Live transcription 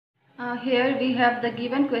Here we have the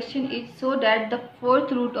given question is so that the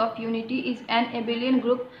fourth root of unity is an abelian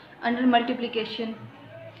group under multiplication.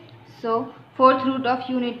 So fourth root of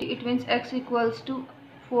unity, it means x equals to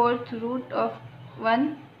fourth root of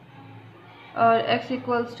 1, or x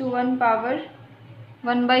equals to 1 power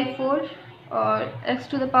 1 by 4, or x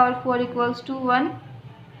to the power 4 equals to 1,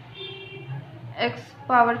 x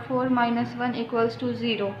power 4 minus 1 equals to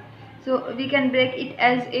 0. So we can break it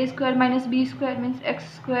as a square minus b square, means x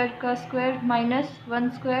square ka square minus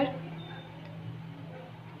 1 square.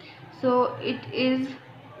 So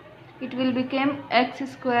it will become x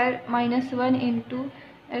square minus 1 into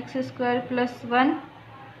x square plus 1,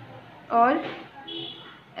 or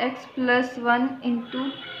x plus 1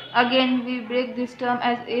 into, again we break this term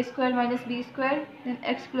as a square minus b square, then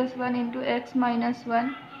x plus 1 into x minus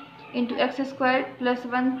 1 into x square plus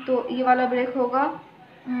 1. तो ये वाला break होगा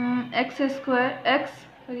x square x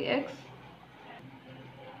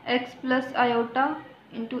plus iota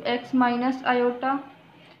into x minus iota.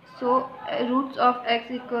 So roots of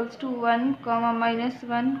x equals to 1 comma minus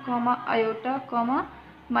 1 comma iota comma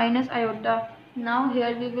minus iota. Now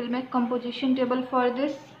here we will make composition table for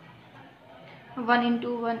this. 1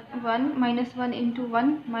 into 1 1 minus 1 into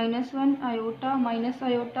 1 minus 1 iota minus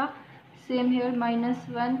iota. Same here, minus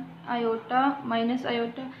 1 iota minus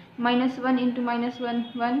iota, minus 1 into minus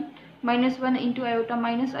 1 1, minus 1 into iota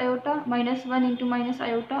minus iota, minus 1 into minus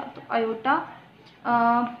iota तो iota,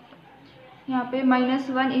 यहाँ पे minus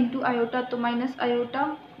 1 into iota तो minus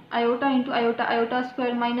iota, iota into iota, iota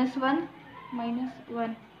square minus 1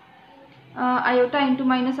 iota into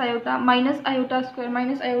minus iota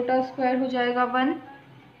square हो जाएगा 1,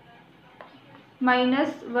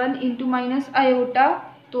 minus 1 into minus iota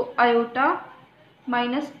तो iota,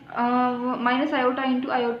 minus iota into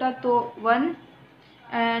iota तो 1,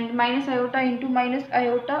 and minus iota into minus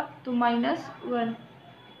iota तो minus 1.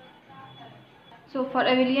 So for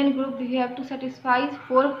abelian group we have to satisfy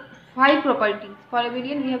 5 properties. For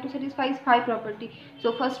abelian we have to satisfy 5 property.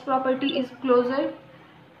 So first property is closure.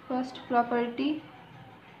 First property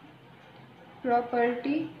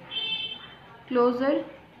closure.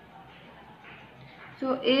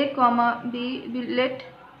 So a comma b, let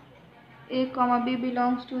a comma b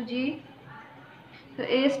belongs to G. So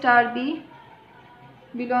a star b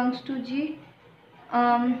belongs to G.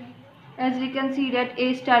 As we can see that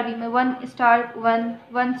a star b में 1 star 1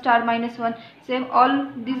 1 star minus 1, same all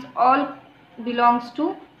these all belongs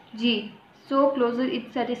to G. So closure is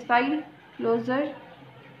satisfied. Closure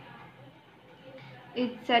is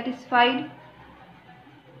satisfied.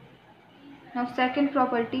 Now second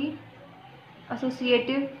property,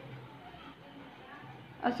 associative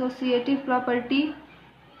property.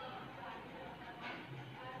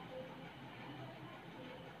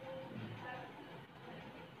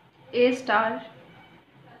 A star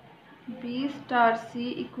b star c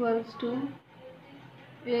equals to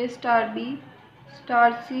a star b star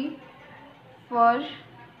c for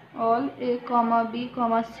all a comma b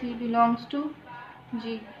comma c belongs to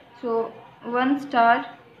G. So 1 star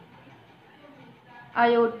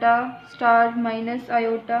iota star minus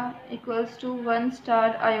iota equals to 1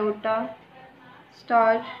 star iota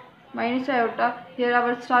star minus iota. Here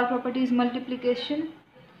our star property is multiplication.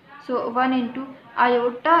 So 1 into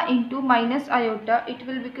iota into minus iota, it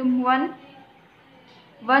will become 1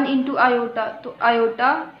 into iota, so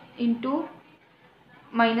iota into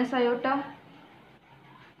minus iota.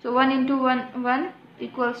 So 1 into 1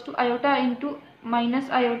 equals to iota into minus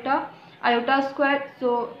iota, iota square,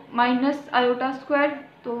 so minus iota square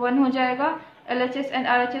तो 1 हो जाएगा. LHS and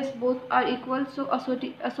RHS both are equal, so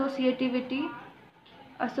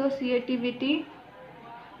associativity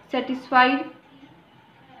satisfied.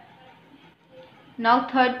 Now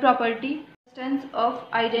third property, existence of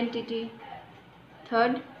identity.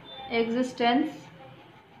 Third, existence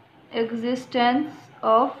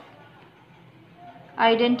of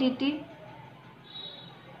identity.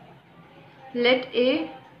 Let a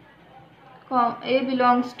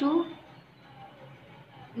belongs to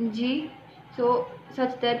G, so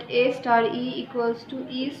such that a star e equals to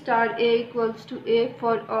e star a equals to a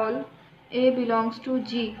for all a belongs to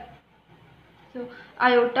G. So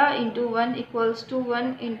iota into 1 equals to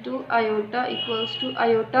 1 into iota equals to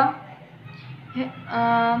iota.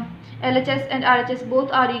 LHS and RHS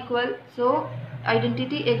both are equal, so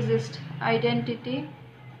identity exists.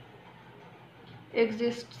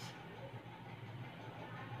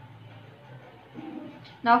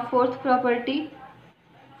 Now fourth property,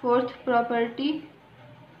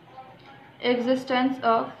 existence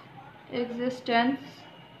of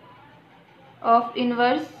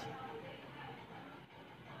inverse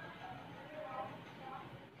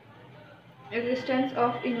existence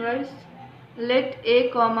of inverse. Let A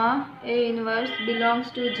comma A inverse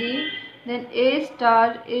belongs to G, then A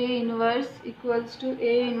star A inverse equals to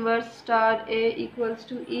A inverse star A equals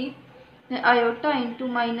to E, then iota into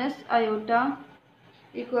minus iota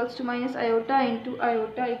equals to minus iota into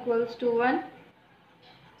iota equals to 1.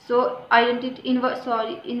 So identity inverse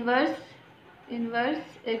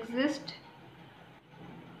exists.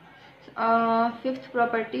 Fifth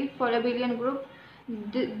property, for abelian group,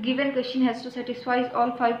 the given question has to satisfy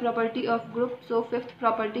all 5 property of group. So fifth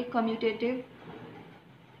property, commutative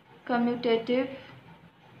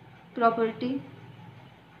property.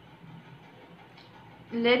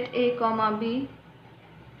 Let A comma B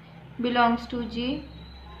belongs to G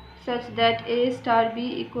such that A star B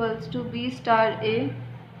equals to B star A.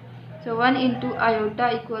 So 1 into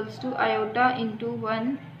iota equals to iota into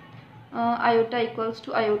 1, iota equals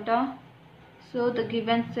to iota. So the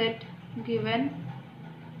given set, given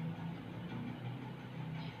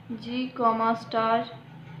G comma star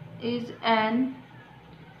is an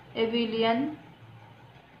abelian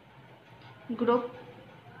group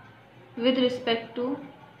with respect to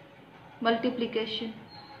multiplication.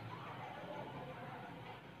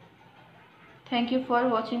 Thank you for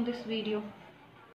watching this video.